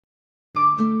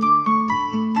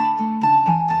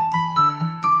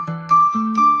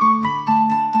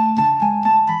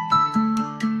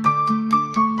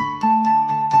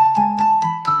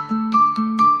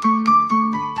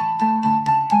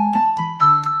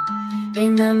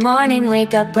In the morning,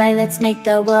 wake up bright, let's make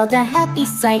the world a happy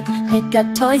sight. Pick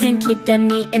up toys and keep them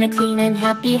neat in a clean and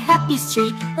happy, happy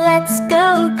street. Let's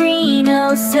go green,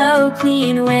 oh so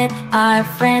clean, with our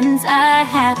friends, a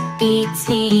happy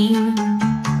team.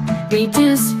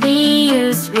 Reduce,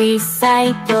 reuse,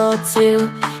 recycle too,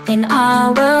 in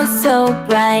our world so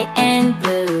bright and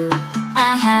blue.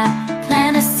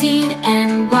 Plant a seed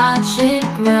and watch it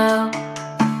grow.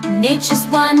 Nature's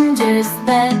wonders,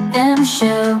 let them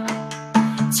show.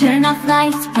 Turn off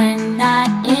lights when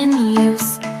not in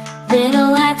use.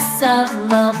 Little acts of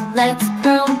love, let's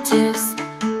produce.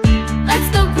 Let's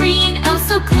go green, oh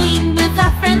so clean, with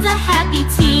our friends, a happy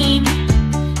team.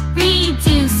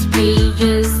 Reduce,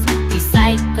 reuse,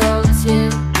 recycle too,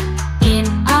 in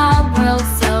our world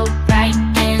so bright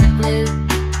and blue.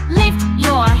 Lift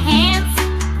your hands,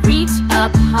 reach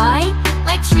up high,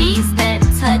 like trees that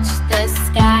touch the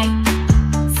sky.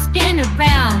 Spin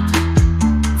around,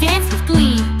 dance with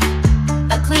glee,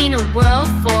 a cleaner world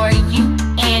for you